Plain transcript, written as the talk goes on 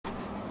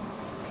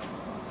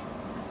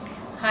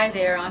Hi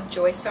there, I'm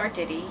Joyce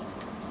Arditti,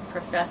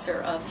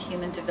 Professor of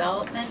Human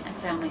Development and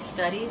Family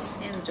Studies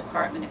in the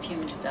Department of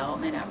Human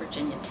Development at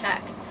Virginia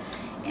Tech.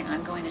 And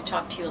I'm going to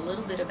talk to you a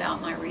little bit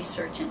about my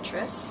research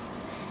interests.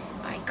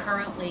 I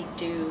currently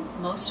do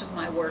most of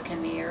my work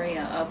in the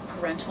area of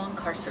parental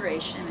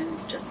incarceration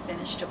and just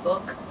finished a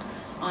book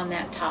on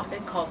that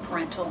topic called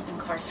Parental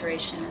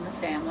Incarceration in the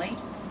Family.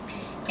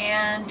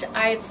 And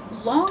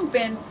I've long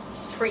been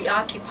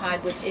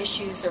preoccupied with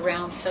issues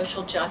around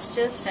social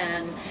justice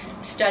and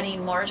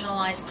studying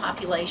marginalized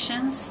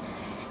populations.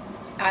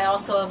 I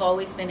also have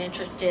always been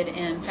interested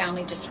in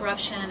family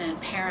disruption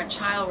and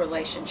parent-child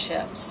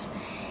relationships.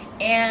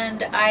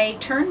 And I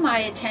turned my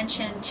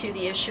attention to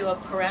the issue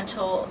of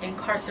parental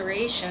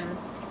incarceration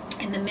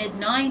in the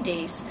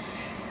mid-90s.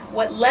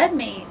 What led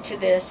me to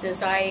this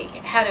is I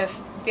had a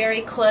very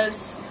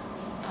close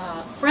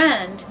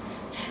friend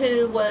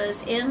who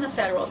was in the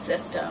federal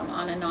system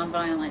on a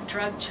nonviolent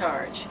drug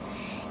charge.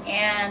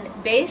 And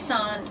based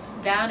on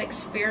that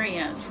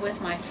experience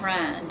with my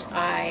friend,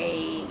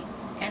 I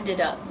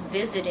ended up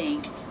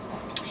visiting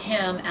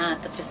him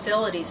at the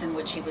facilities in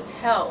which he was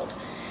held.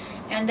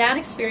 And that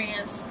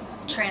experience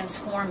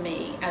transformed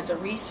me as a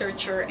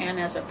researcher and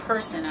as a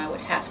person, I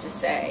would have to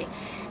say,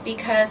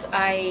 because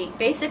I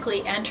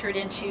basically entered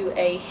into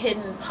a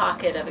hidden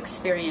pocket of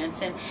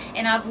experience. And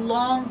I've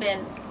long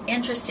been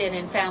interested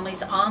in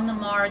families on the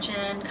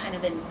margin, kind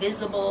of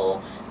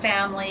invisible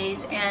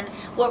families. And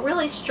what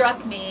really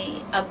struck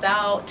me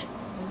about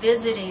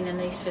visiting in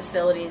these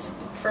facilities,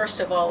 first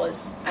of all,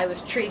 is I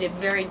was treated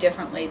very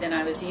differently than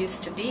I was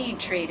used to being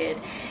treated.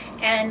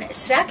 And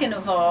second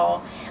of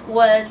all,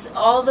 was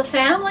all the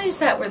families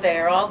that were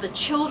there, all the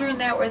children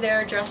that were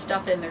there dressed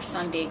up in their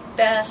Sunday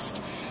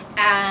best,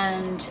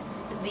 and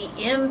the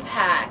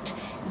impact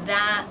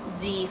that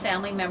the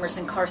family members'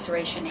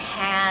 incarceration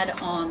had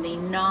on the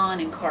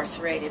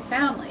non-incarcerated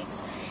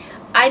families.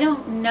 I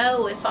don't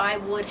know if I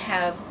would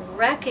have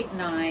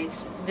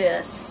recognized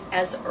this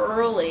as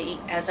early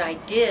as I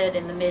did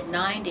in the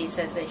mid-90s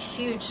as a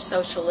huge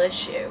social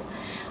issue.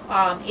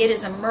 It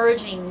is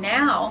emerging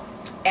now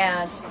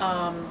as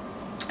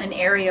an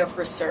area of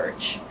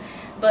research,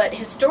 but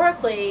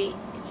historically,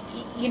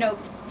 you know,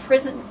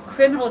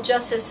 criminal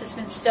justice has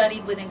been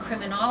studied within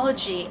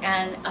criminology,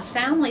 and a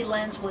family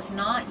lens was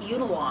not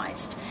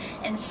utilized.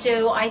 And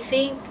so I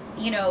think,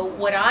 you know,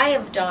 what I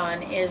have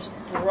done is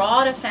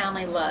brought a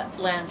family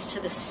lens to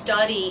the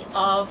study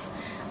of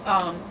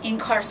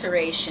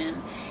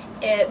incarceration,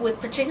 with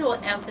particular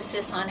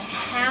emphasis on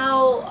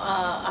how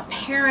a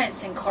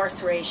parent's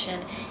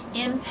incarceration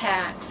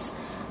impacts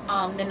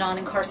the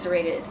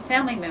non-incarcerated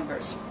family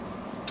members.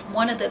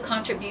 One of the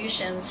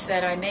contributions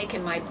that I make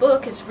in my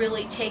book is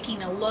really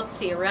taking a look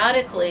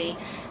theoretically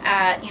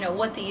at, you know,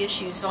 what the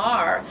issues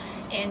are,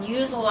 and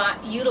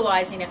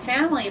utilizing a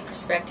family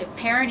perspective.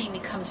 Parenting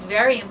becomes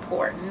very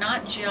important,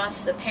 not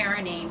just the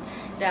parenting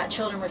that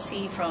children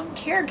receive from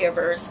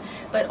caregivers,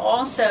 but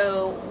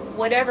also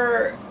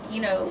whatever,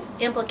 you know,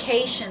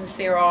 implications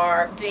there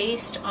are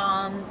based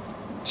on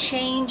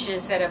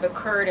changes that have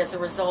occurred as a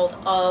result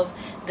of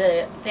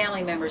the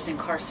family members'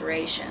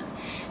 incarceration.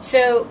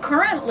 So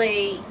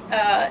currently,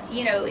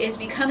 you know, it's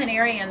become an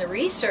area in the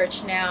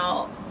research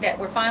now that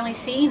we're finally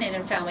seeing it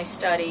in family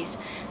studies,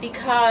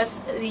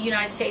 because the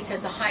United States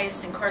has the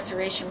highest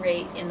incarceration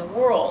rate in the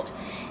world.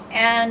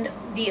 And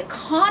the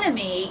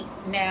economy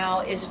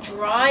now is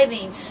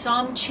driving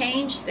some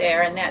change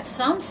there, and that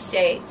some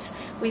states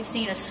we've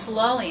seen a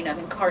slowing of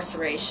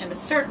incarceration, but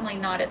certainly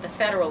not at the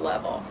federal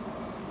level.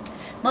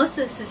 Most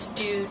of this is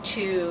due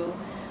to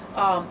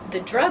the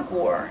drug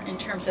war in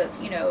terms of,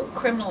 you know,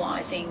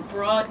 criminalizing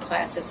broad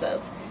classes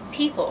of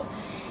people.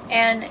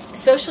 And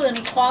social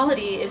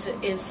inequality is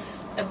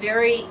a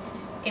very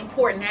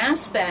important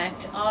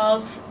aspect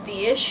of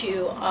the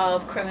issue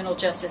of criminal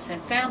justice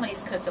and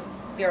families, because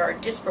there are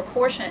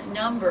disproportionate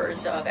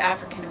numbers of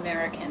African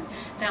American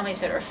families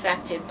that are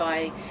affected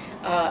by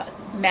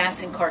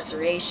mass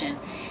incarceration.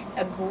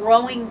 A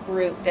growing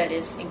group that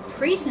is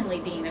increasingly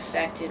being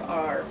affected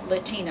are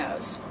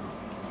Latinos.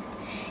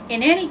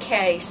 In any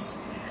case,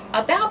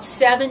 about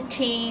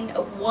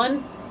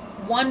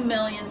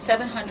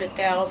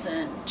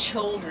 1,700,000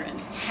 children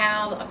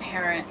have a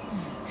parent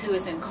who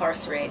is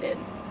incarcerated.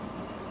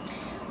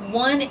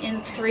 1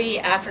 in 3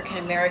 African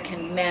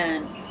American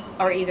men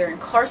are either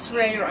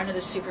incarcerated or under the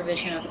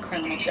supervision of the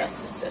criminal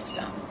justice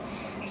system.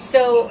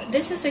 So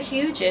this is a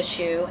huge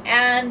issue,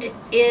 and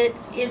it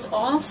is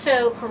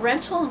also,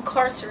 parental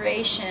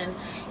incarceration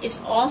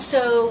is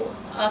also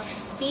a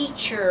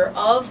feature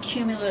of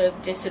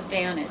cumulative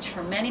disadvantage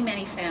for many,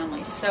 many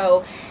families.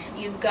 So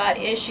you've got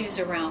issues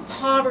around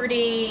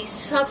poverty,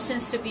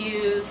 substance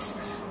abuse,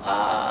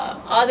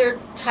 other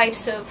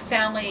types of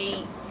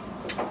family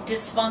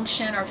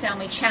dysfunction or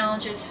family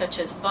challenges such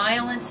as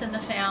violence in the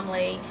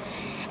family.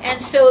 And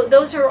so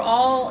those are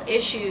all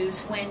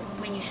issues when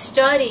you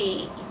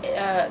study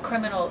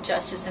criminal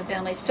justice and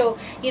families. So,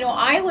 you know,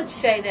 I would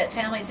say that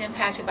families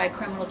impacted by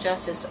criminal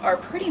justice are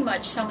pretty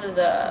much some of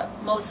the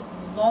most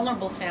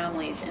vulnerable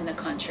families in the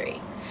country.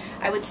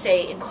 I would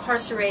say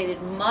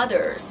incarcerated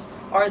mothers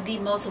are the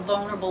most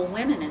vulnerable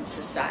women in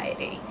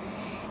society.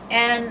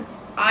 And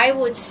I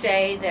would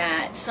say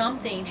that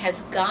something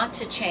has got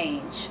to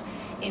change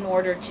in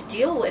order to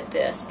deal with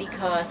this,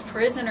 because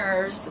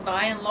prisoners,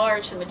 by and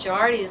large, the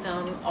majority of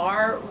them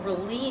are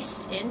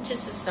released into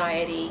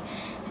society.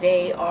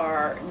 They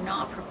are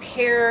not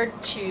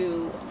prepared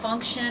to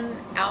function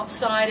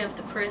outside of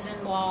the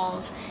prison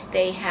walls.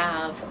 They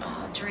have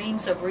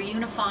dreams of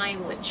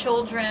reunifying with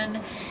children,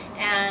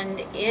 and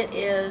it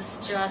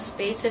is just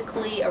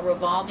basically a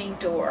revolving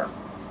door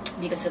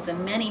because of the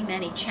many,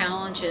 many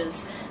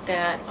challenges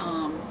that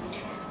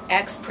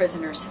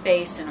ex-prisoners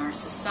face in our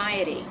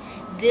society.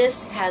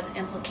 This has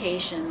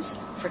implications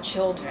for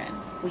children.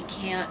 We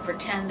can't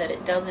pretend that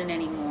it doesn't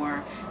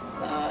anymore.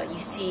 You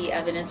see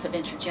evidence of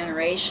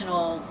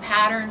intergenerational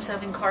patterns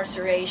of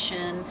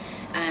incarceration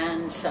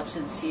and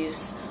substance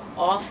use.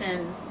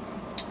 Often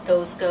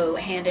those go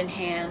hand in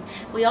hand.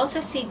 We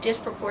also see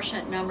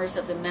disproportionate numbers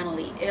of the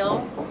mentally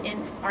ill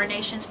in our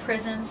nation's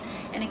prisons.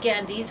 And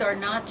again, these are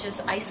not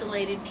just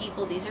isolated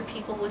people. These are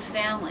people with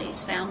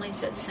families,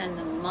 families that send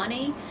them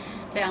money,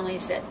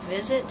 families that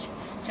visit,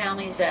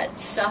 families that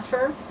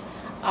suffer.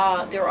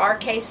 There are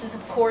cases,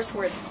 of course,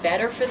 where it's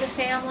better for the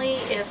family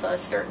if a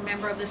certain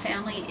member of the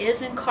family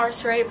is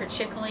incarcerated,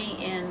 particularly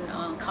in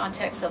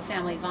context of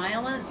family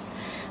violence.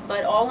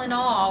 But all in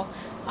all,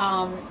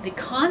 the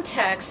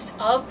context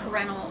of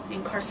parental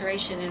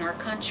incarceration in our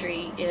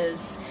country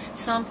is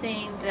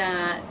something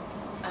that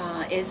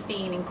is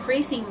being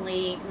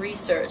increasingly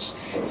researched.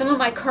 Some of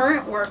my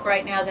current work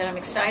right now that I'm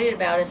excited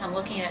about is I'm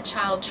looking at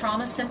child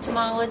trauma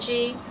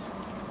symptomology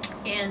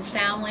in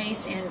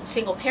families, in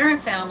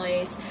single-parent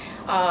families,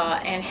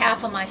 and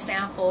half of my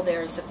sample,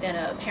 there's been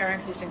a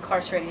parent who's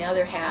incarcerated, the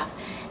other half,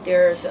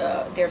 they're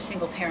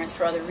single parents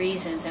for other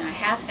reasons, and I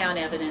have found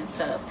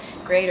evidence of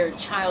greater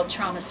child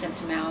trauma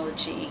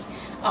symptomology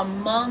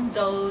among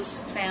those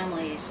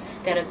families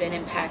that have been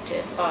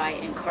impacted by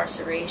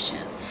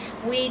incarceration.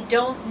 We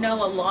don't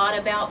know a lot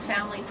about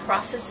family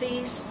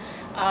processes.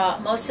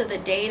 Most of the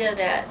data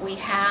that we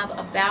have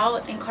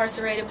about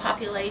incarcerated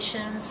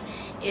populations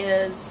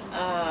is,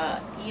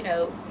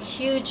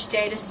 huge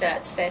data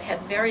sets that have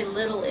very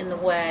little in the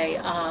way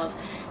of,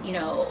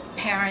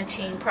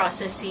 parenting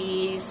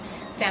processes,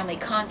 family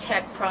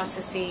contact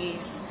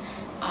processes,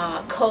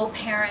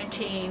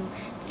 co-parenting,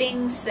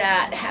 things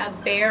that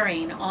have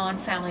bearing on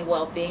family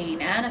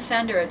well-being and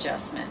offender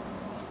adjustment.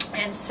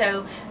 And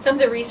so some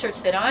of the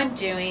research that I'm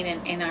doing,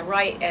 and I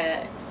write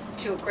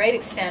to a great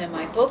extent in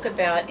my book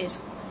about,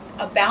 is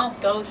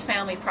about those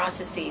family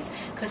processes,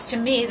 because to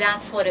me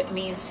that's what it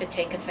means to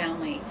take a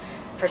family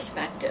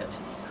perspective.